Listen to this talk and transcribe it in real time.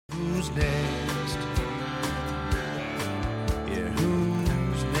next? Yeah,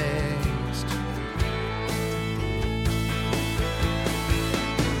 who's next?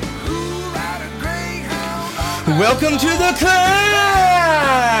 Who'll ride a greyhound on Welcome to the Climb!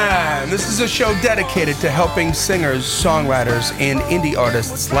 This is a show dedicated to helping singers, songwriters, and indie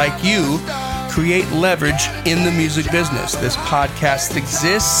artists like you create leverage in the music business. This podcast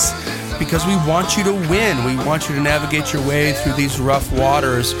exists because we want you to win. We want you to navigate your way through these rough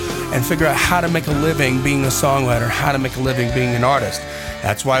waters and figure out how to make a living being a songwriter, how to make a living being an artist.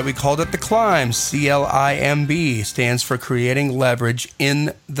 That's why we called it The Climb. CLIMB stands for Creating Leverage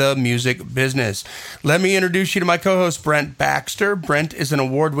in the Music Business. Let me introduce you to my co-host, Brent Baxter. Brent is an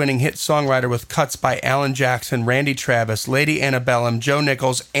award-winning hit songwriter with cuts by Alan Jackson, Randy Travis, Lady Antebellum, Joe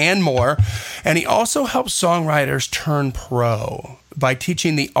Nichols, and more. And he also helps songwriters turn pro by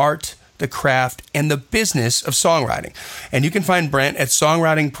teaching the art, the craft, and the business of songwriting. And you can find Brent at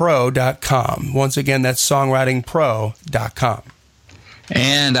songwritingpro.com. Once again, that's songwritingpro.com.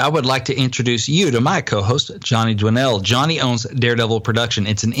 And I would like to introduce you to my co-host, Johnny Dwinell. Johnny owns Daredevil Production.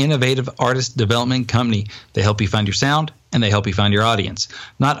 It's an innovative artist development company. They help you find your sound, and they help you find your audience.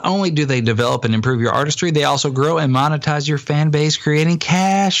 Not only do they develop and improve your artistry, they also grow and monetize your fan base, creating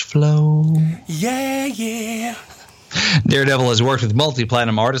cash flow. Yeah. Daredevil has worked with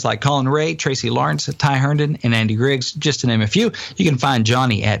multi-platinum artists like Colin Ray, Tracy Lawrence, Ty Herndon, and Andy Griggs, just to name a few. You can find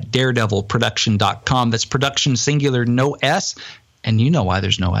Johnny at daredevilproduction.com. That's production singular, no S. And you know why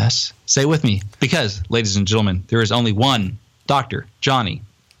there's no S. Say it with me. Because, ladies and gentlemen, there is only one Dr. Johnny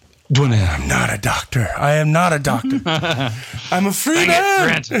Dwinell. I'm not a doctor. I am not a doctor. I'm a free man.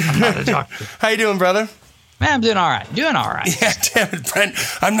 Brent, I'm not a doctor. How you doing, brother? Man, I'm doing all right. Yeah, damn it, Brent.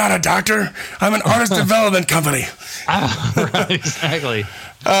 I'm not a doctor. I'm an artist development company. Right, exactly.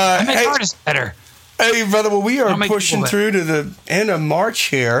 I make artists better. Hey, brother, well, we are pushing through to the end of March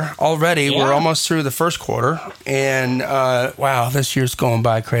here already. Yeah. We're almost through the first quarter. And, wow, this year's going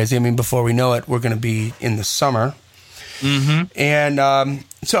by crazy. I mean, before we know it, we're going to be in the summer. Mm-hmm. And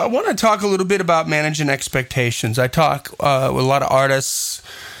so I want to talk a little bit about managing expectations. I talk with a lot of artists,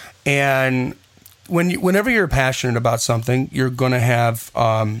 and whenever you're passionate about something, you're going to have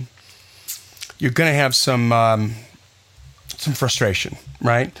some frustration,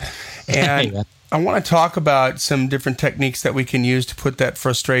 right? And yeah. I want to talk about some different techniques that we can use to put that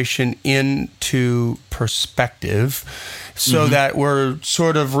frustration into perspective so that we're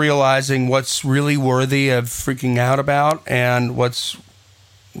sort of realizing what's really worthy of freaking out about and what's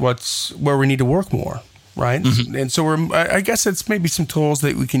where we need to work more, right? Mm-hmm. And so I guess it's maybe some tools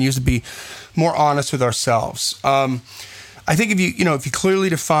that we can use to be more honest with ourselves. I think if you clearly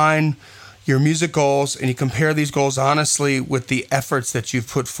define your music goals and you compare these goals honestly with the efforts that you've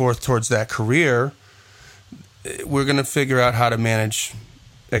put forth towards that career, we're going to figure out how to manage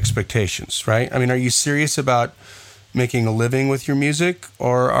expectations, right? I mean, are you serious about making a living with your music,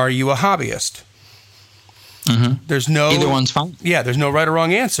 or are you a hobbyist? Mm-hmm. Either one's fine. Yeah, there's no right or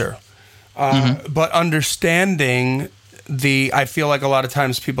wrong answer. But understanding I feel like a lot of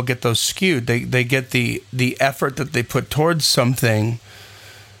times people get those skewed. They get the effort that they put towards something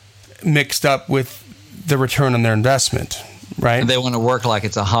mixed up with the return on their investment, right? And they want to work like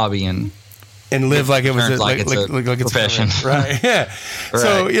it's a hobby and live like it was like it's a profession, right? Yeah. Right.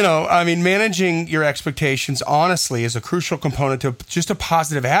 So managing your expectations honestly is a crucial component to just a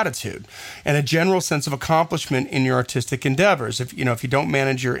positive attitude and a general sense of accomplishment in your artistic endeavors. If you don't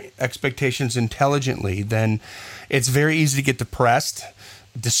manage your expectations intelligently, then it's very easy to get depressed,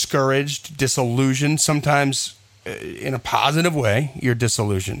 discouraged, disillusioned. Sometimes in a positive way, you're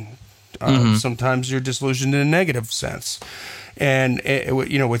disillusioned. Sometimes you're disillusioned in a negative sense, and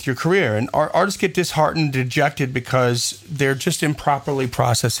with your career. And artists get disheartened, dejected because they're just improperly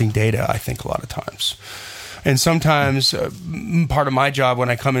processing data, I think, a lot of times. And sometimes part of my job when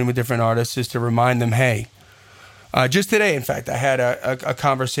I come in with different artists is to remind them, hey, just today, in fact, I had a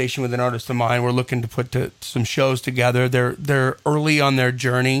conversation with an artist of mine. We're looking to put some shows together. They're early on their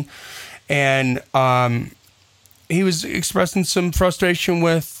journey, and he was expressing some frustration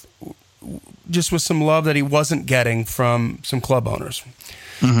with some love that he wasn't getting from some club owners.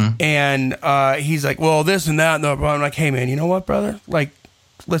 Mm-hmm. And he's like, well, this and that. No, I'm like, hey, man, you know what, brother? Like,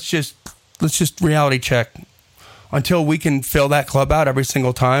 let's just reality check. Until we can fill that club out every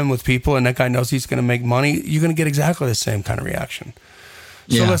single time with people and that guy knows he's going to make money, you're going to get exactly the same kind of reaction.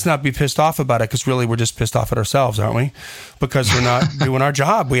 So let's not be pissed off about it, because really we're just pissed off at ourselves, aren't we? Because we're not doing our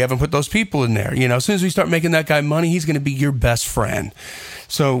job. We haven't put those people in there. As soon as we start making that guy money, he's going to be your best friend.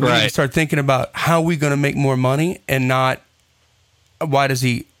 So we need to start thinking about how we're going to make more money, and not why is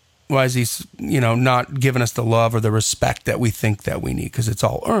he not giving us the love or the respect that we think that we need, because it's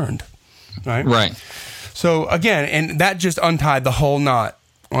all earned. Right. Right. So again, and that just untied the whole knot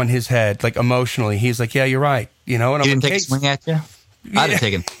on his head, like emotionally. He's like, yeah, you're right. You know, and He I'm didn't like, take a swing at you? I'd have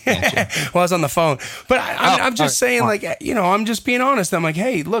taken a swing at you. well, I was on the phone, but I'm just saying, right. like, you know, I'm just being honest. I'm like,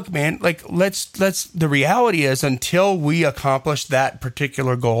 hey, look, man, like, let's. The reality is, until we accomplish that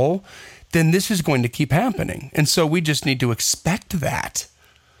particular goal, then this is going to keep happening, and so we just need to expect that,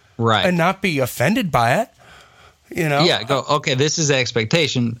 Right. and not be offended by it. You know, Yeah, go, okay, this is the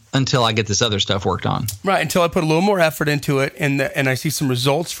expectation until I get this other stuff worked on. right. Until I put a little more effort into it, and I see some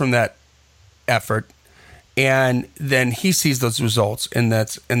results from that effort. And then he sees those results, and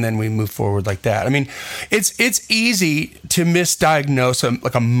then we move forward like that. I mean, it's easy to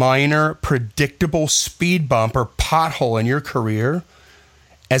misdiagnose a minor, predictable speed bump or pothole in your career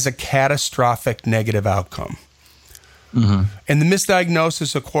as a catastrophic negative outcome. Mm-hmm. And the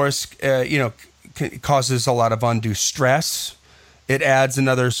misdiagnosis, of course, causes a lot of undue stress. It adds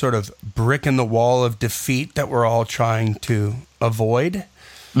another sort of brick in the wall of defeat that we're all trying to avoid.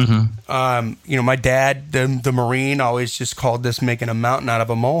 Mm-hmm. My dad, the Marine, always just called this making a mountain out of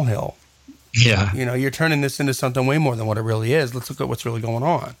a molehill. Yeah. You're turning this into something way more than what it really is. Let's look at what's really going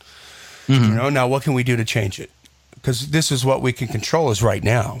on. Mm-hmm. Now what can we do to change it? Because this is what we can control is right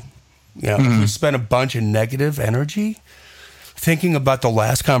now. If we spend a bunch of negative energy thinking about the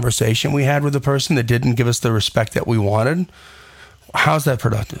last conversation we had with a person that didn't give us the respect that we wanted, how's that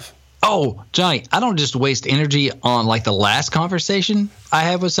productive? Oh, Johnny, I don't just waste energy on like the last conversation I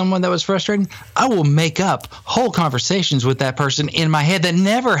had with someone that was frustrating. I will make up whole conversations with that person in my head that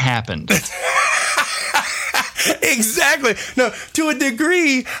never happened. Exactly. No, to a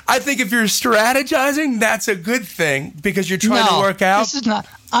degree, I think if you're strategizing, that's a good thing because you're trying to work out. This is not.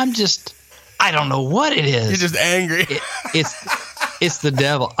 I don't know what it is. You're just angry. It's the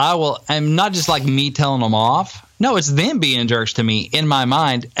devil. I'm not just like me telling them off. No, it's them being jerks to me in my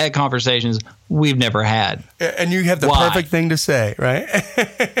mind at conversations we've never had. And you have the perfect thing to say, right?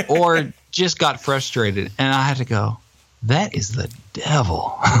 Or just got frustrated. And I had to go, that is the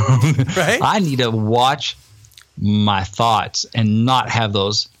devil. Right? I need to watch my thoughts and not have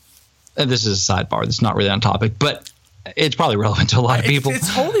those. And this is a sidebar. That's not really on topic, but it's probably relevant to a lot of people.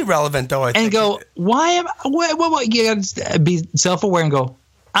 It's totally relevant, though, I think. And go, why am I? What? You got to be self-aware and go,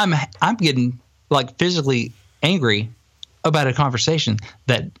 I'm getting like physically angry about a conversation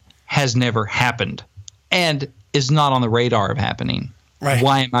that has never happened and is not on the radar of happening. Right.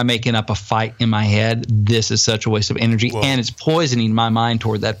 Why am I making up a fight in my head? This is such a waste of energy. Whoa. And it's poisoning my mind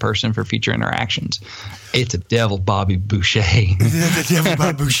toward that person for future interactions. It's a devil, Bobby Boucher. The devil,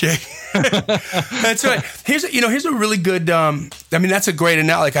 Bobby Boucher. That's right. Here's a really good. That's a great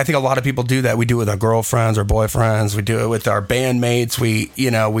analogy. Like, I think a lot of people do that. We do it with our girlfriends or boyfriends. We do it with our bandmates.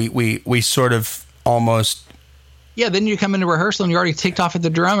 We sort of almost. Yeah. Then you come into rehearsal and you're already ticked off at the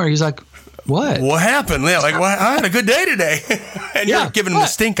drummer. He's like, "What? What happened?" Yeah, like, I had a good day today, and you're giving him the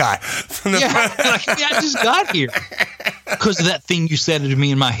stink eye. I just got here because of that thing you said to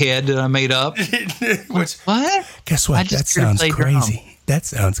me in my head that I made up. What? Guess what? That sounds crazy. That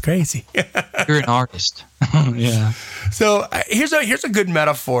sounds crazy. You're an artist. Yeah. So here's a good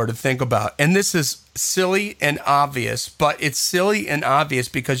metaphor to think about, and this is silly and obvious, but it's silly and obvious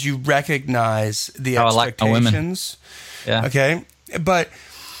because you recognize the expectations. Yeah. Okay, but.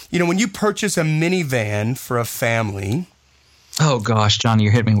 When you purchase a minivan for a family. Oh, gosh, Johnny,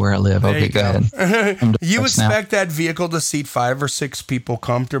 you're hitting me where I live. Okay, go ahead. You expect that vehicle to seat 5 or 6 people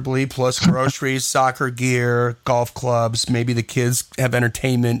comfortably, plus groceries, soccer gear, golf clubs. Maybe the kids have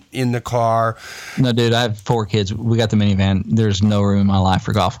entertainment in the car. No, dude, I have 4 kids. We got the minivan. There's no room in my life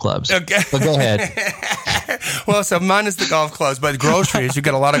for golf clubs. Okay. But go ahead. Well, so minus the golf clubs, but groceries, you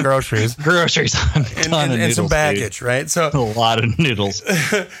got a lot of groceries. Groceries. And some baggage, dude. Right? So a lot of noodles.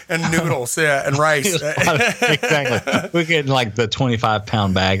 And noodles, yeah, and rice. Exactly. We're getting like the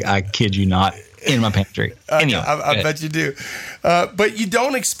 25-pound bag, I kid you not, in my pantry. Anyway, I bet you do. But you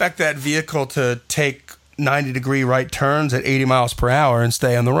don't expect that vehicle to take 90-degree right turns at 80 miles per hour and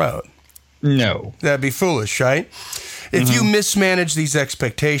stay on the road. No. That'd be foolish, right? If you mismanage these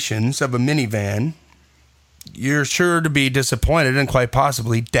expectations of a minivan, you're sure to be disappointed and quite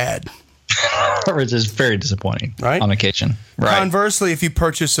possibly dead. Which is very disappointing, right? On occasion. Right. Conversely, if you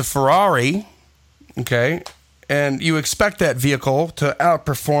purchase a Ferrari, okay, and you expect that vehicle to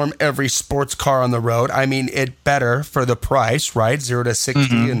outperform every sports car on the road, I mean, it better for the price, right? 0 to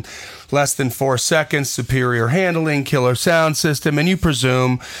 60 in less than 4 seconds, superior handling, killer sound system, and you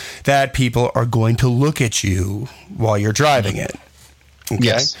presume that people are going to look at you while you're driving it. Okay?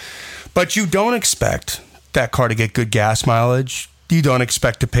 Yes. But you don't expect that car to get good gas mileage, You don't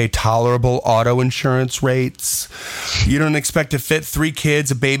expect to pay tolerable auto insurance rates. You don't expect to fit 3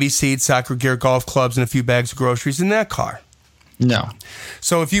 kids, a baby seat, soccer gear, golf clubs, and a few bags of groceries in that car. No.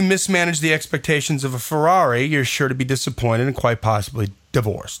 So if you mismanage the expectations of a Ferrari, you're sure to be disappointed and quite possibly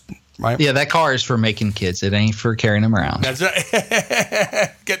divorced, right? Yeah, that car is for making kids. It ain't for carrying them around. That's right.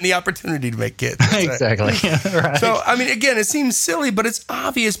 Getting the opportunity to make kids. That's exactly. Right. So, I mean, again, it seems silly, but it's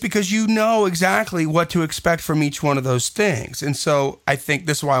obvious because you know exactly what to expect from each one of those things. And so I think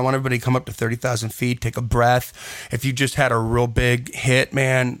this is why I want everybody to come up to 30,000 feet, take a breath. If you just had a real big hit,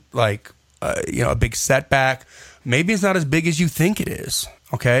 man, like, a big setback, maybe it's not as big as you think it is,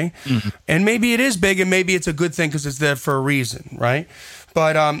 okay? Mm-hmm. And maybe it is big, and maybe it's a good thing because it's there for a reason, right?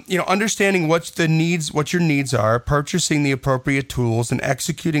 But, understanding what your needs are, purchasing the appropriate tools, and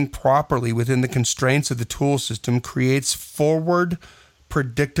executing properly within the constraints of the tool system creates forward,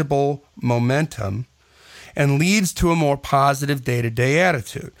 predictable momentum and leads to a more positive day-to-day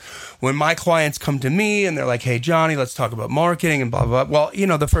attitude. When my clients come to me and they're like, hey, Johnny, let's talk about marketing and blah, blah, blah.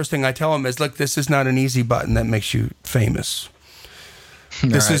 Well, the first thing I tell them is, look, this is not an easy button that makes you famous.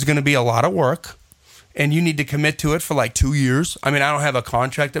 This is going to be a lot of work, and you need to commit to it for like 2 years. I mean, I don't have a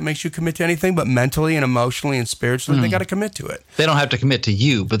contract that makes you commit to anything, but mentally and emotionally and spiritually, they got to commit to it. They don't have to commit to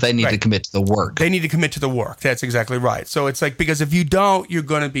you, but they need to commit to the work. They need to commit to the work. That's exactly right. So it's like, because if you don't, you're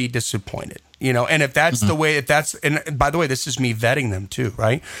going to be disappointed. And if that's the way, and by the way, this is me vetting them too,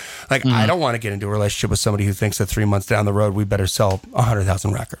 right? Like, I don't want to get into a relationship with somebody who thinks that 3 months down the road, we better sell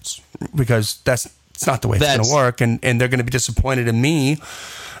 100,000 records, because it's not the way it's going to work. And they're going to be disappointed in me.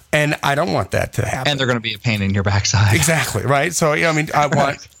 And I don't want that to happen. And they're going to be a pain in your backside. Exactly. Right. So,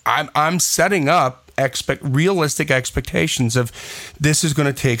 I'm setting up realistic expectations of this is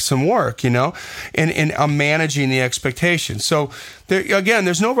going to take some work, and I'm managing the expectations. So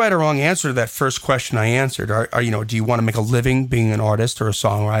there's no right or wrong answer to that first question I answered. Do you want to make a living being an artist or a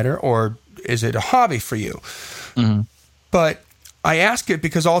songwriter, or is it a hobby for you? Mm-hmm. But I ask it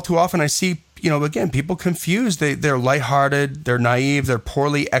because all too often I see, again, people confuse. They're lighthearted, they're naive, they're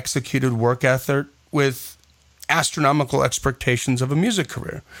poorly executed work ethic with astronomical expectations of a music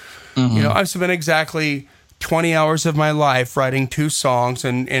career. Mm-hmm. I've spent exactly 20 hours of my life writing 2 songs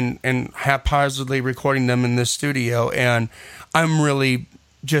and haphazardly recording them in this studio, and I'm really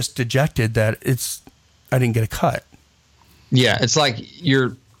just dejected that I didn't get a cut. Yeah, it's like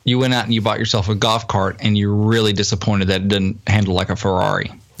you went out and you bought yourself a golf cart, and you're really disappointed that it didn't handle like a Ferrari.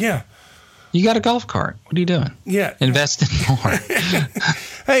 Yeah. You got a golf cart. What are you doing? Yeah. Invest in more.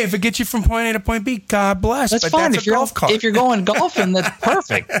 Hey, if it gets you from point A to point B, God bless. That's fine. That's a golf cart. If you're going golfing, that's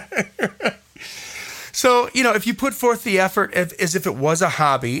perfect. So, if you put forth the effort as if it was a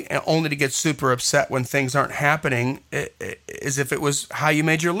hobby, and only to get super upset when things aren't happening, as if it was how you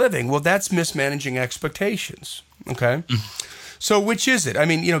made your living, well, that's mismanaging expectations. Okay? Mm-hmm. So which is it? I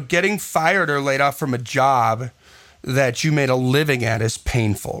mean, getting fired or laid off from a job that you made a living at is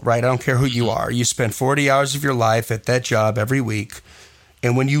painful, right? I don't care who you are. You spend 40 hours of your life at that job every week.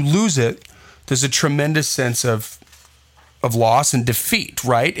 And when you lose it, there's a tremendous sense of loss and defeat,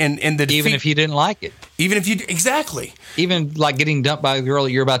 right? And the defeat, even if you didn't like it. Exactly. Even like getting dumped by a girl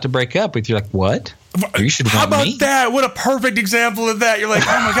you're about to break up with, you're like, what? You should want me. How about that? What a perfect example of that. You're like,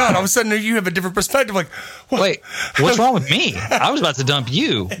 oh my God, all of a sudden you have a different perspective. Like, what? Wait, what's wrong with me? I was about to dump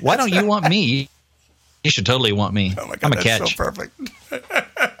you. Why don't you want me? You should totally want me. Oh my God, I'm a that's catch. So perfect.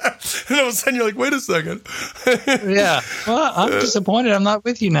 And all of a sudden you're like, wait a second. Yeah. Well, I'm disappointed. I'm not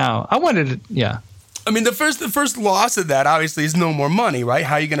with you now. I wanted to, yeah. I mean, the first loss of that obviously is no more money, right?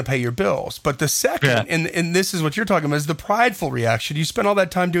 How are you going to pay your bills? But the second, and this is what you're talking about, is the prideful reaction. You spend all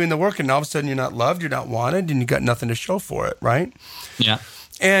that time doing the work, and all of a sudden you're not loved, you're not wanted, and you got nothing to show for it, right? Yeah.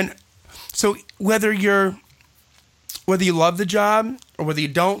 And so whether you love the job or whether you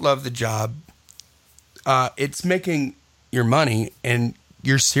don't love the job, it's making your money, and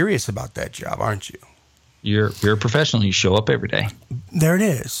you're serious about that job, aren't you? You're a professional. You show up every day. There it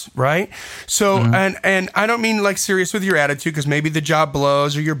is, right? So, and I don't mean like serious with your attitude, because maybe the job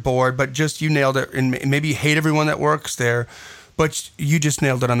blows or you're bored, but just you nailed it. And maybe you hate everyone that works there, but you just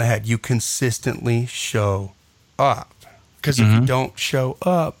nailed it on the head. You consistently show up. Because if you don't show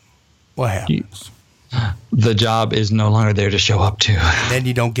up, what happens? The job is no longer there to show up to. Then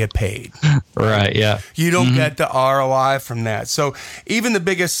you don't get paid. Right, yeah. You don't get the ROI from that. So even the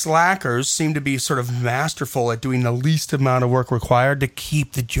biggest slackers seem to be sort of masterful at doing the least amount of work required to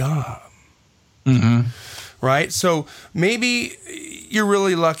keep the job. Mm-hmm. Right? So maybe you're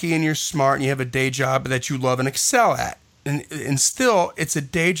really lucky and you're smart and you have a day job that you love and excel at. And still, it's a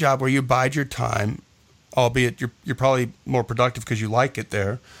day job where you bide your time, albeit you're probably more productive because you like it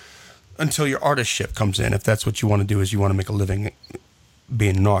there. until your artistship comes in, if that's what you want to do, is you want to make a living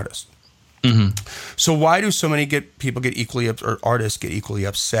being an artist. So why do so many artists get equally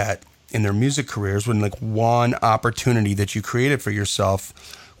upset in their music careers when like one opportunity that you created for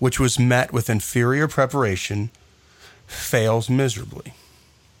yourself, which was met with inferior preparation, fails miserably?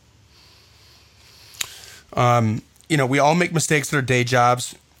 We all make mistakes at our day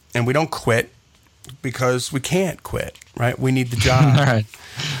jobs, and we don't quit because we can't quit, right? We need the job. All right.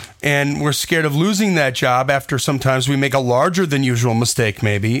 And we're scared of losing that job after sometimes we make a larger than usual mistake,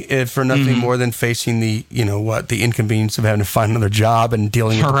 maybe, if for nothing more than facing the inconvenience of having to find another job and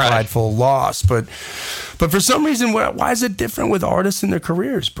dealing with the prideful loss. But for some reason, why is it different with artists in their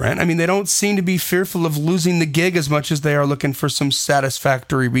careers, Brent? I mean, they don't seem to be fearful of losing the gig as much as they are looking for some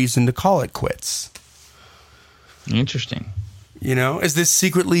satisfactory reason to call it quits. Interesting. Is this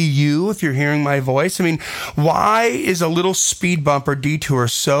secretly you if you're hearing my voice? I mean, why is a little speed bump or detour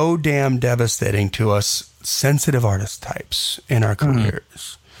so damn devastating to us sensitive artist types in our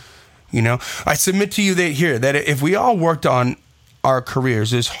careers? I submit to you that if we all worked on our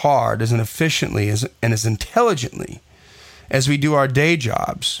careers as hard, as efficiently, and as intelligently as we do our day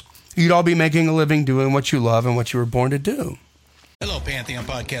jobs, you'd all be making a living doing what you love and what you were born to do. Hello, Pantheon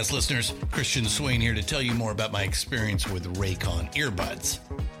Podcast listeners. Christian Swain here to tell you more about my experience with Raycon earbuds.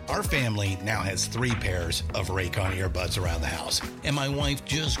 Our family now has 3 pairs of Raycon earbuds around the house, and my wife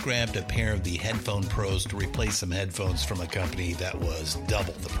just grabbed a pair of the Headphone Pros to replace some headphones from a company that was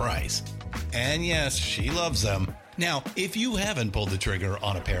double the price. And yes, she loves them. Now, if you haven't pulled the trigger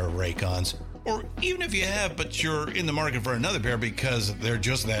on a pair of Raycons, or even if you have, but you're in the market for another pair because they're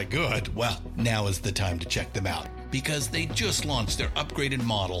just that good, well, now is the time to check them out, because they just launched their upgraded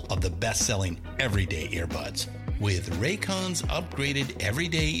model of the best-selling everyday earbuds. With Raycon's upgraded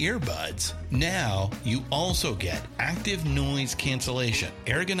everyday earbuds, now you also get active noise cancellation,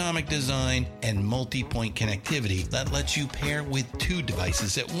 ergonomic design, and multi-point connectivity that lets you pair with 2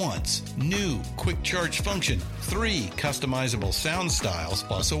 devices at once. New quick charge function, 3 customizable sound styles,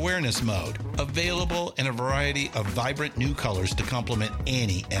 plus awareness mode. Available in a variety of vibrant new colors to complement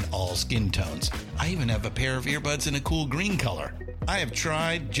any and all skin tones. I even have a pair of earbuds in a cool green color. I have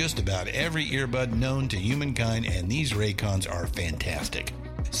tried just about every earbud known to humankind, and these Raycons are fantastic.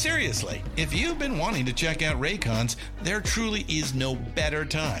 Seriously, if you've been wanting to check out Raycons, there truly is no better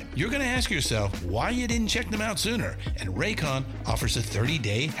time. You're going to ask yourself why you didn't check them out sooner, and Raycon offers a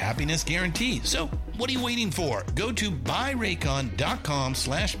 30-day happiness guarantee. So what are you waiting for? Go to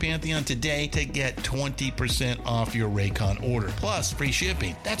buyraycon.com/Pantheon today to get 20% off your Raycon order, plus free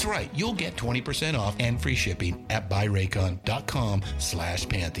shipping. That's right, you'll get 20% off and free shipping at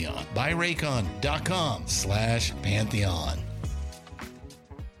buyraycon.com/Pantheon. buyraycon.com/Pantheon.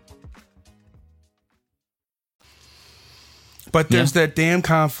 But there's that damn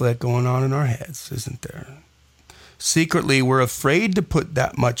conflict going on in our heads, isn't there? Secretly, we're afraid to put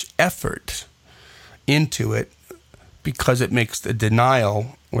that much effort into it because it makes the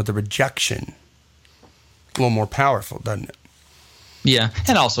denial or the rejection a little more powerful, doesn't it? Yeah,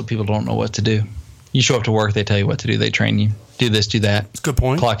 and also people don't know what to do. You show up to work, they tell you what to do. They train you. Do this, do that. That's a good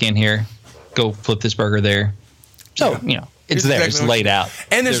point. Clock in here. Go flip this burger there. So, it's there. It's laid out.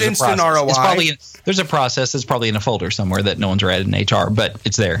 And there's instant ROI. It's probably there's a process that's probably in a folder somewhere that no one's read in HR, but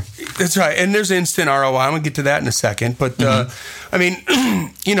it's there. That's right. And there's instant ROI. I'm going to get to that in a second. But,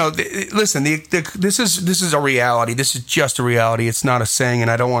 listen, this is a reality. This is just a reality. It's not a saying, and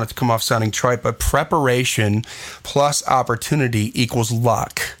I don't want it to come off sounding trite, but preparation plus opportunity equals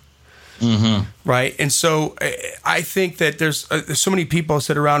luck. Mm-hmm. Right? And so I think that there's so many people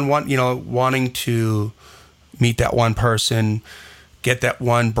sit around wanting to meet that one person, get that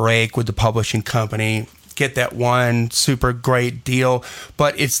one break with the publishing company, get that one super great deal.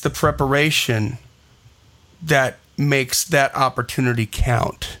 But it's the preparation that makes that opportunity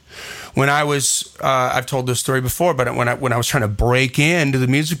count. When I was, I've told this story before, but when I was trying to break into the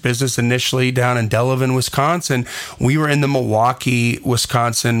music business initially down in Delavan, Wisconsin, we were in the Milwaukee,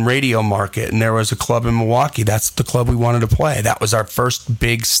 Wisconsin radio market, and there was a club in Milwaukee. That's the club we wanted to play. That was our first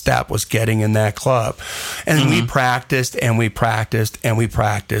big step, was getting in that club. And we practiced and we practiced and we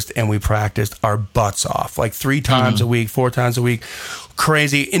practiced and we practiced our butts off, like 3 times a week, 4 times a week.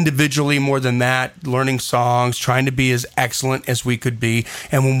 Crazy, individually more than that, learning songs, trying to be as excellent as we could be.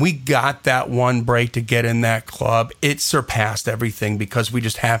 And when we got that one break to get in that club, it surpassed everything because we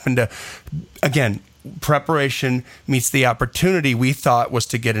just happened to, again, preparation meets the opportunity we thought was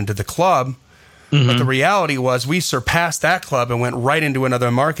to get into the club. But the reality was we surpassed that club and went right into another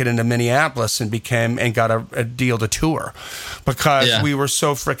market, into Minneapolis, and got a deal to tour because we were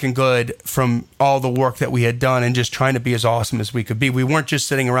so freaking good from all the work that we had done and just trying to be as awesome as we could be. We weren't just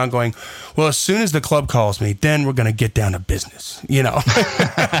sitting around going, well, as soon as the club calls me, then we're going to get down to business, you know?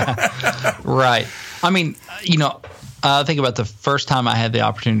 Right. I mean, you know, think about the first time I had the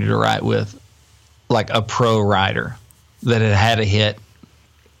opportunity to write with like a pro writer that had a hit.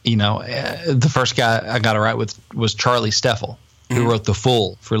 You know, the first guy I got to write with was Charlie Steffel, who wrote The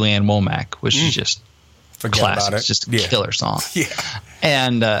Fool for Leanne Womack, which is just classic. It's just a killer song. Yeah.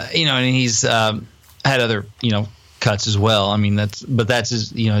 And, you know, and he's had other, you know, cuts as well. I mean, that's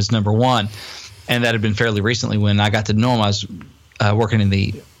his, you know, his number one. And that had been fairly recently when I got to know him. I was working in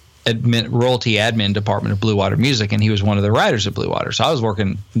the royalty admin department of Blue Water Music, and he was one of the writers at Blue Water. So I was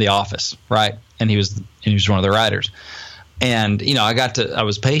working the office, right? And he was one of the writers. And, you know, I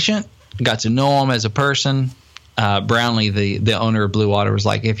was patient, got to know him as a person. Brownlee, the owner of Blue Water, was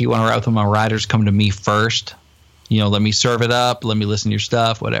like, if you want to write with my writers, come to me first. You know, let me serve it up. Let me listen to your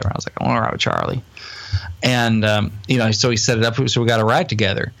stuff, whatever. I was like, I want to write with Charlie. And, you know, so he set it up. So we got to write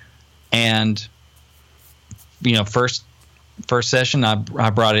together. And, you know, first session, I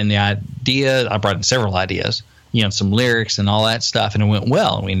brought in the idea. I brought in several ideas, you know, some lyrics and all that stuff. And it went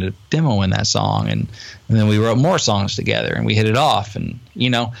well. And we ended up demoing that song. And then we wrote more songs together and we hit it off. And, you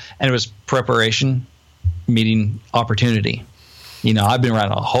know, and it was preparation meeting opportunity. You know, I've been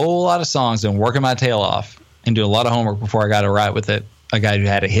writing a whole lot of songs and working my tail off and doing a lot of homework before I got to write with a guy who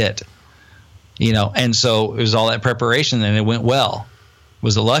had a hit. You know, and so it was all that preparation and it went well.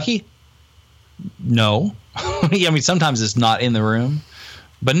 Was it lucky? No. I mean, sometimes it's not in the room.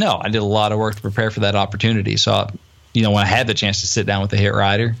 But no, I did a lot of work to prepare for that opportunity. So, you know, when I had the chance to sit down with a hit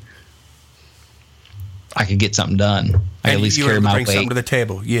writer, I could get something done. I could at least carry my weight. Something to the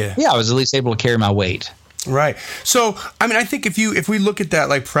table. Yeah. Yeah, I was at least able to carry my weight. Right. So, I mean, I think if we look at that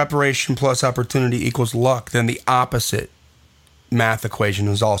like preparation plus opportunity equals luck, then the opposite math equation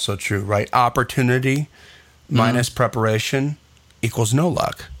is also true, right? Opportunity minus preparation equals no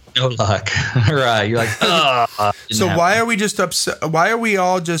luck. No luck. Right. You're like, so why are we just upset? Why are we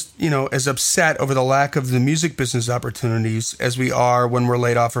all just, you know, as upset over the lack of the music business opportunities as we are when we're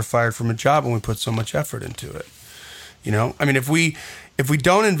laid off or fired from a job and we put so much effort into it? You know, I mean, if we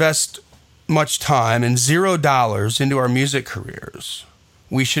don't invest much time and $0 into our music careers,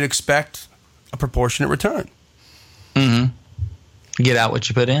 we should expect a proportionate return. Get out what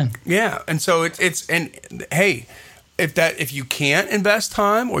you put in. Yeah. And so hey, if you can't invest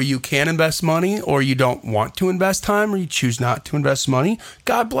time or you can't invest money or you don't want to invest time or you choose not to invest money,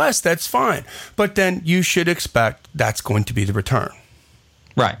 God bless, that's fine. But then you should expect that's going to be the return.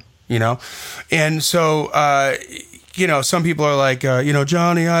 Right. You know? And so, you know, some people are like, you know,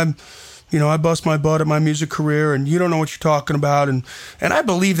 Johnny, I bust my butt at my music career and you don't know what you're talking about. And I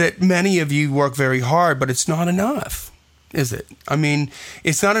believe that many of you work very hard, but it's not enough. Is it? I mean,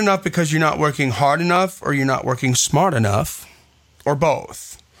 it's not enough because you're not working hard enough or you're not working smart enough or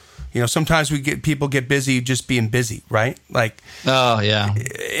both. You know, sometimes people get busy just being busy, right? Like, oh yeah.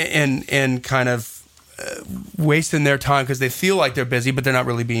 And kind of wasting their time because they feel like they're busy, but they're not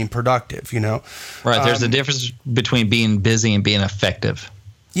really being productive, you know? Right. There's a difference between being busy and being effective.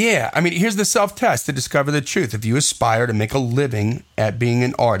 Yeah. I mean, here's the self-test to discover the truth. If you aspire to make a living at being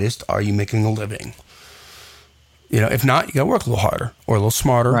an artist, are you making a living? You know, if not, you got to work a little harder or a little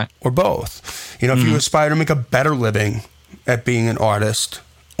smarter, right, or both. You know, if you aspire to make a better living at being an artist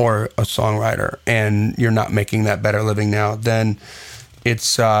or a songwriter and you're not making that better living now, then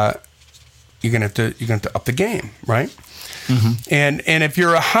it's you're gonna have to up the game, right? And if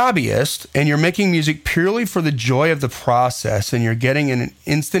you're a hobbyist and you're making music purely for the joy of the process and you're getting an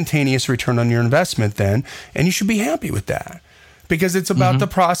instantaneous return on your investment, then, and you should be happy with that because it's about the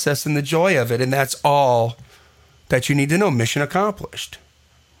process and the joy of it, and that's all that you need to know. Mission accomplished.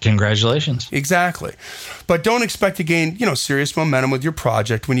 Congratulations. Exactly. But don't expect to gain, you know, serious momentum with your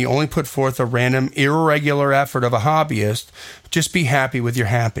project when you only put forth a random, irregular effort of a hobbyist. Just be happy with your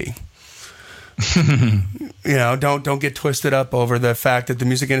happy. You know, don't get twisted up over the fact that the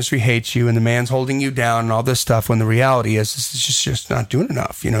music industry hates you and the man's holding you down and all this stuff when the reality is it's just not doing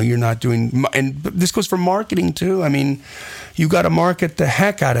enough. You know, you're not doing, and this goes for marketing too. I mean, you got to market the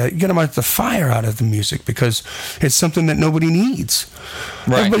heck out of it. You got to market the fire out of the music because it's something that nobody needs.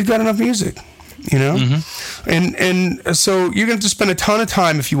 Right. Everybody's got enough music, you know? And so you're going to have to spend a ton of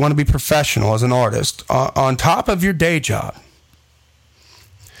time if you want to be professional as an artist on top of your day job.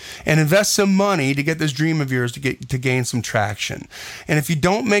 and invest some money to get this dream of yours to gain some traction. And if you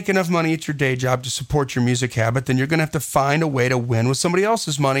don't make enough money at your day job to support your music habit, then you're going to have to find a way to win with somebody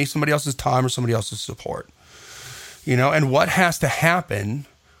else's money, somebody else's time, or somebody else's support. And what has to happen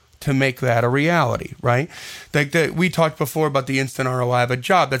to make that a reality, right? Like we talked before about the instant ROI of a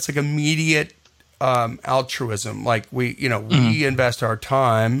job. That's like immediate altruism. Like we invest our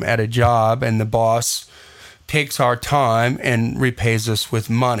time at a job, and the boss takes our time and repays us with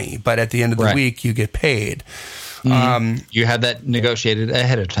money. But at the end of the week, you get paid. You had that negotiated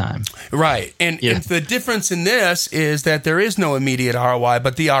ahead of time. Right. And the difference in this is that there is no immediate ROI,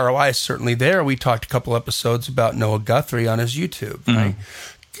 but the ROI is certainly there. We talked a couple episodes about Noah Guthrie on his YouTube. Right?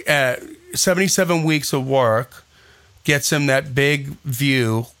 77 weeks of work gets him that big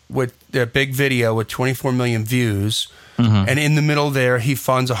view with that big video with 24 million views. And in the middle there, he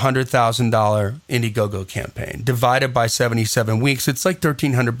funds a $100,000 Indiegogo campaign. Divided by 77 weeks, it's like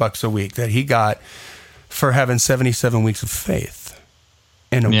 $1,300 a week that he got for having 77 weeks of faith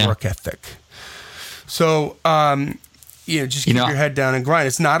and a work ethic. So, just keep your head down and grind.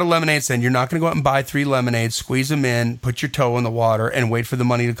 It's not a lemonade stand. You're not going to go out and buy 3 lemonades, squeeze them in, put your toe in the water, and wait for the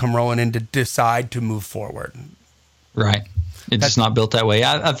money to come rolling in to decide to move forward. Right. It's just not built that way.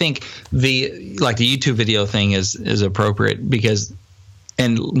 I think the YouTube video thing is appropriate because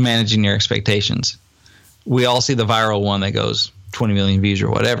in managing your expectations, we all see the viral one that goes 20 million views or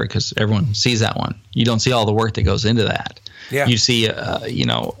whatever because everyone sees that one. You don't see all the work that goes into that. Yeah. You see,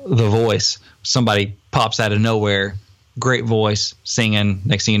 The Voice. Somebody pops out of nowhere, great voice, singing.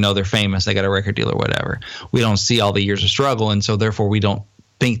 Next thing you know, they're famous. They got a record deal or whatever. We don't see all the years of struggle, and so therefore we don't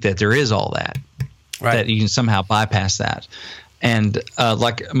think that there is all that. Right. That you can somehow bypass that. And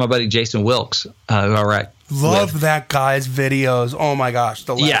like my buddy Jason Wilkes, love that guy's videos. Oh my gosh,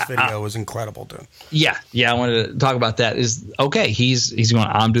 the last video was incredible, dude. Yeah, I wanted to talk about that. He's going.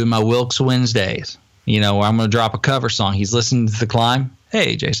 I'm doing my Wilkes Wednesdays. Where I'm going to drop a cover song. He's listening to The Climb.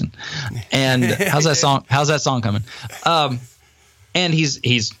 Hey, Jason, and how's that song? How's that song coming? And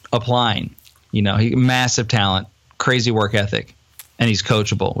he's applying. He massive talent, crazy work ethic. And he's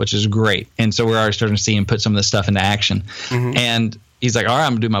coachable, which is great. And so we're already starting to see him put some of this stuff into action. And he's like, all right,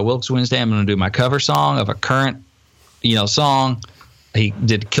 I'm going to do my Wilkes Wednesday. I'm going to do my cover song of a current, song. He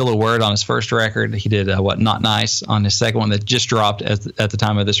did Kill a Word on his first record. He did Not Nice on his second one that just dropped at the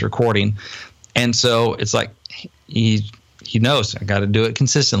time of this recording. And so it's like he knows I got to do it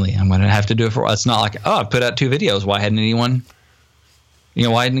consistently. I'm going to have to do it for a while. It's not like, I put out 2 videos. Why hadn't anyone,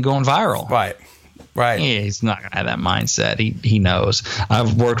 why isn't it going viral? Right. Yeah, he's not going to have that mindset. He knows.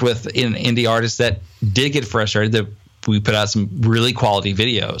 I've worked with indie artists that did get frustrated that we put out some really quality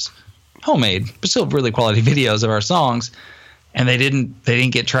videos, homemade, but still really quality videos of our songs, and they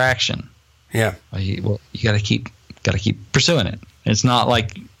didn't get traction. Yeah. Well, you got to keep pursuing it. It's not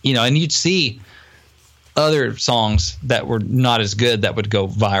like, and you'd see other songs that were not as good that would go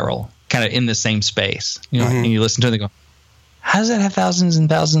viral, kind of in the same space. And you listen to them and go, how does that have thousands and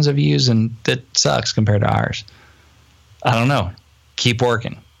thousands of views and that sucks compared to ours? I don't know. Keep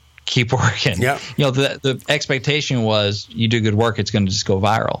working. Yeah. The expectation was you do good work, it's going to just go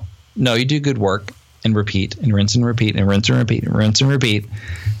viral. No, you do good work and repeat and rinse and repeat and rinse and repeat and rinse and repeat.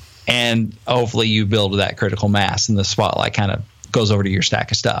 And hopefully you build that critical mass and the spotlight kind of goes over to your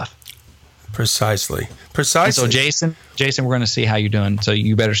stack of stuff. Precisely. And so Jason, we're going to see how you're doing. So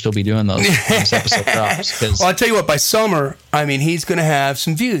you better still be doing those episode drops. Well, I'll tell you what. By summer, he's going to have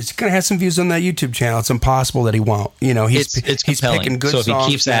some views. He's going to have some views on that YouTube channel. It's impossible that he won't. He's picking good songs. So if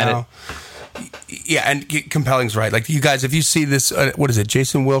he keeps now. At it. Yeah, and compelling's right. Like you guys, if you see this, what is it?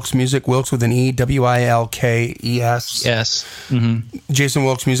 Jason Wilkes Music, Wilkes with an E, Wilkes. Yes. Jason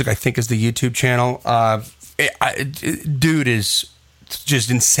Wilkes Music, I think, is the YouTube channel. Dude is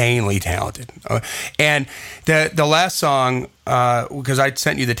just insanely talented. And the last song, because I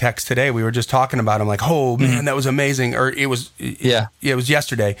sent you the text today, we were just talking about him, like, oh man, that was amazing. Or it was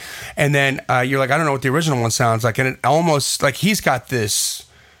yesterday. And then you're like, I don't know what the original one sounds like. And it almost like he's got this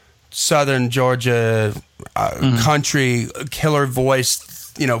Southern Georgia country killer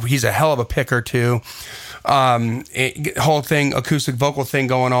voice. He's a hell of a picker too. Whole thing, acoustic vocal thing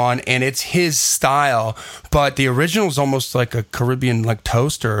going on, and it's his style, but the original is almost like a Caribbean like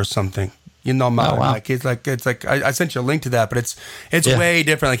toaster or something. Like it's like I sent you a link to that, but it's way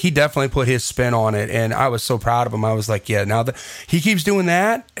different. Like he definitely put his spin on it, and I was so proud of him. I was like, yeah, now that he keeps doing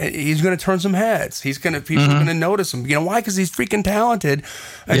that, he's going to turn some heads. People are going to notice him. Why? Because he's freaking talented.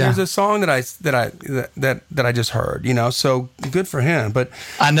 And there's a song that I just heard. So good for him. But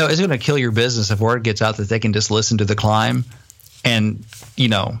I know it's going to kill your business if word gets out that they can just listen to The Climb and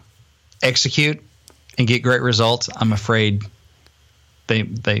execute and get great results. I'm afraid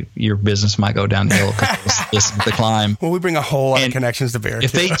your business might go downhill because this is the climb. Well, we bring a whole lot of connections to bear.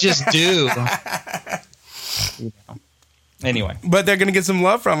 If they just do, anyway. But they're going to get some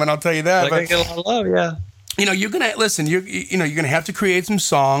love from it. I'll tell you that. They're going to get a lot of love, yeah. You're going to listen. You're going to have to create some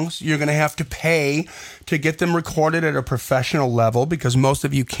songs. You're going to have to pay to get them recorded at a professional level because most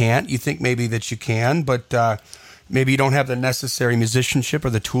of you can't. You think maybe that you can, but maybe you don't have the necessary musicianship or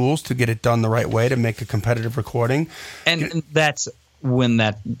the tools to get it done the right way to make a competitive recording. And that's when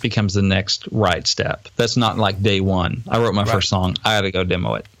that becomes the next right step. That's not like day one. I wrote my first song. I got to go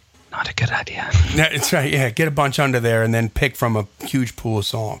demo it. Not a good idea. That's right. Yeah, get a bunch under there and then pick from a huge pool of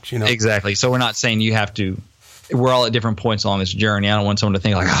songs. Exactly. So we're not saying you have to. We're all at different points along this journey. I don't want someone to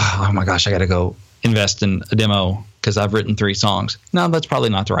think like, oh my gosh, I got to go invest in a demo because I've written 3 songs. No, that's probably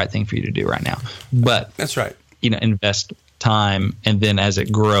not the right thing for you to do right now. But that's right. Invest time, and then as it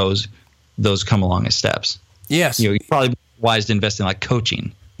grows, those come along as steps. Yes. You're probably wise to invest in like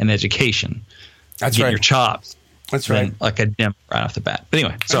coaching and education. That's get right. Your chops. That's right. Like a demo right off the bat. But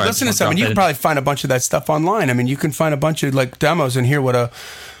anyway, sorry. Listen to something. You can probably find a bunch of that stuff online. I mean, you can find a bunch of like demos and hear what a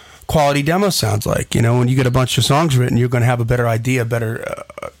quality demo sounds like. When you get a bunch of songs written, you're going to have a better idea, better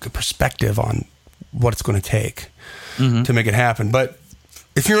perspective on what it's going to take to make it happen. But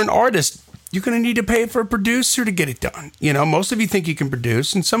if you're an artist, you're going to need to pay for a producer to get it done. Most of you think you can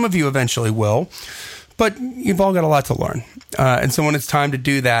produce, and some of you eventually will. But you've all got a lot to learn. And so when it's time to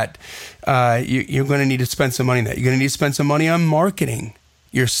do that, you're going to need to spend some money on that. You're going to need to spend some money on marketing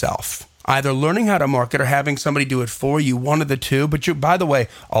yourself, either learning how to market or having somebody do it for you, one of the two. But by the way,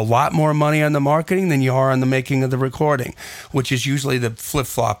 a lot more money on the marketing than you are on the making of the recording, which is usually the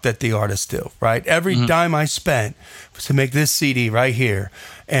flip-flop that the artists do, right? Every dime I spent was to make this CD right here,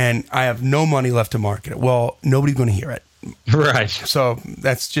 and I have no money left to market it. Well, nobody's going to hear it. Right. So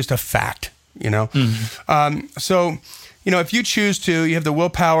that's just a fact. So, if you choose to, you have the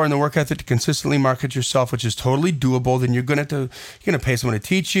willpower and the work ethic to consistently market yourself, which is totally doable, then you're going to pay someone to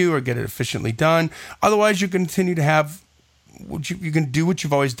teach you or get it efficiently done. Otherwise, you continue to have you can do what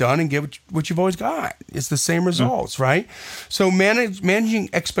you've always done and get what you've always got. It's the same results, right? So managing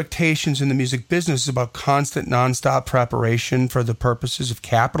expectations in the music business is about constant, nonstop preparation for the purposes of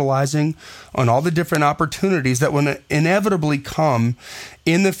capitalizing on all the different opportunities that will inevitably come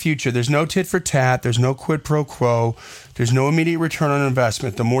in the future. There's no tit for tat. There's no quid pro quo. There's no immediate return on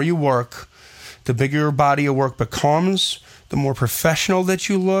investment. The more you work, the bigger your body of work becomes, the more professional that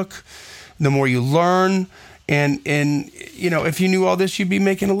you look, the more you learn. And if you knew all this, you'd be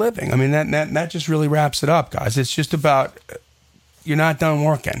making a living. I mean, that just really wraps it up, guys. It's just about you're not done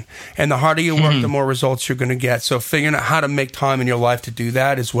working. And the harder you work, the more results you're going to get. So figuring out how to make time in your life to do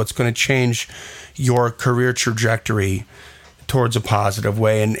that is what's going to change your career trajectory towards a positive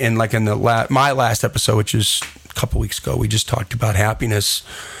way. And like in my last episode, which is a couple weeks ago, we just talked about happiness,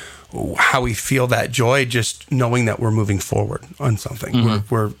 how we feel that joy, just knowing that we're moving forward on something.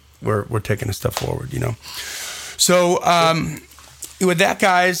 We're taking a step forward, So with that,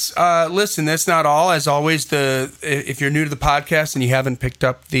 guys, listen, that's not all. As always, if you're new to the podcast and you haven't picked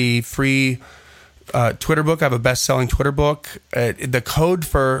up the free Twitter book, I have a best-selling Twitter book. The code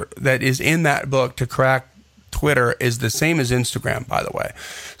that is in that book to crack Twitter is the same as Instagram, by the way.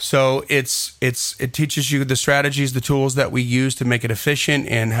 So it teaches you the strategies, the tools that we use to make it efficient,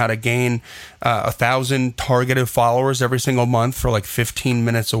 and how to gain 1,000 targeted followers every single month for like 15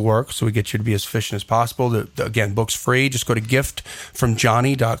 minutes of work. So we get you to be as efficient as possible. Again, book's free. Just go to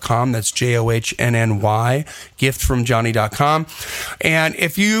giftfromjohnny.com. That's JOHNNY, giftfromjohnny.com. And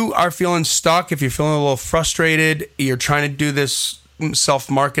if you are feeling stuck, if you're feeling a little frustrated, you're trying to do this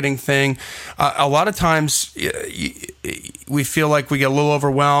self-marketing thing, a lot of times we feel like we get a little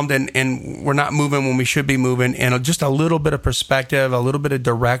overwhelmed and we're not moving when we should be moving, and just a little bit of perspective, a little bit of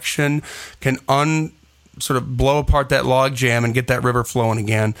direction can sort of blow apart that log jam and get that river flowing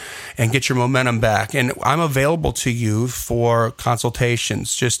again and get your momentum back. And I'm available to you for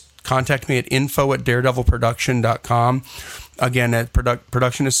consultations. Just contact me at info@daredevilproduction.com. Again, that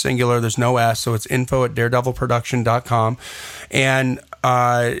production is singular. There's no S, so it's info@daredevilproduction.com. And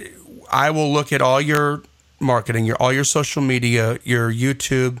I will look at all your marketing, all your social media, your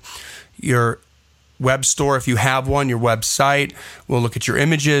YouTube, your web store, if you have one, your website. We'll look at your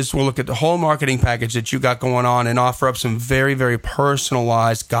images. We'll look at the whole marketing package that you got going on and offer up some very, very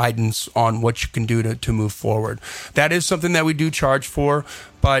personalized guidance on what you can do to move forward. That is something that we do charge for,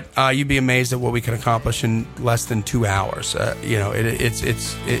 but you'd be amazed at what we can accomplish in less than 2 hours. It'll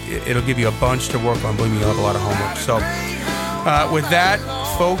give you a bunch to work on. Believe me, you'll have a lot of homework. So with that,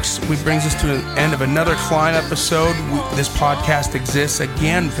 folks, we brings us to the end of another Klein episode. This podcast exists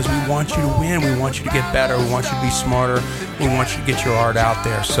again because we want you to win. We want you to get better. We want you to be smarter. We want you to get your art out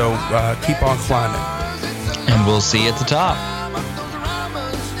there. So keep on climbing. And we'll see you at the top.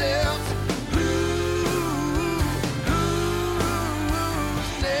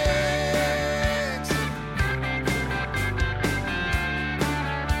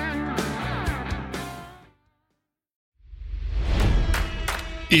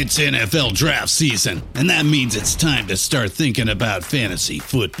 It's NFL draft season, and that means it's time to start thinking about fantasy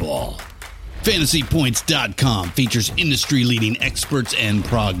football. FantasyPoints.com features industry-leading experts and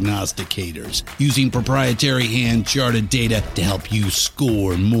prognosticators using proprietary hand-charted data to help you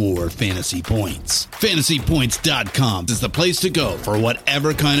score more fantasy points. FantasyPoints.com is the place to go for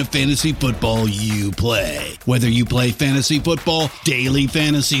whatever kind of fantasy football you play. Whether you play fantasy football, daily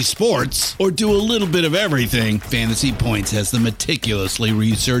fantasy sports, or do a little bit of everything, Fantasy Points has the meticulously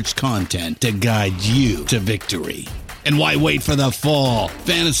researched content to guide you to victory. And why wait for the fall?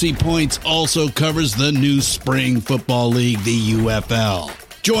 Fantasy Points also covers the new spring football league, the UFL.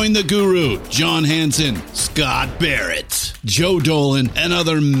 Join the guru, John Hansen, Scott Barrett, Joe Dolan, and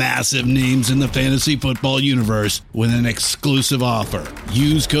other massive names in the fantasy football universe with an exclusive offer.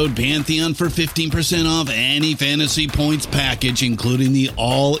 Use code Pantheon for 15% off any Fantasy Points package, including the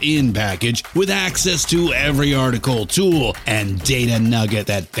all-in package, with access to every article, tool, and data nugget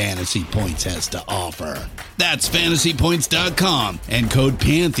that Fantasy Points has to offer. That's FantasyPoints.com and code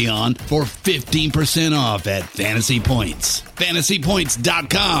Pantheon for 15% off at Fantasy Points.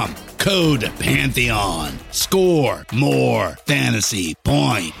 FantasyPoints.com, code Pantheon. Score more fantasy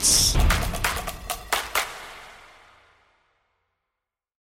points.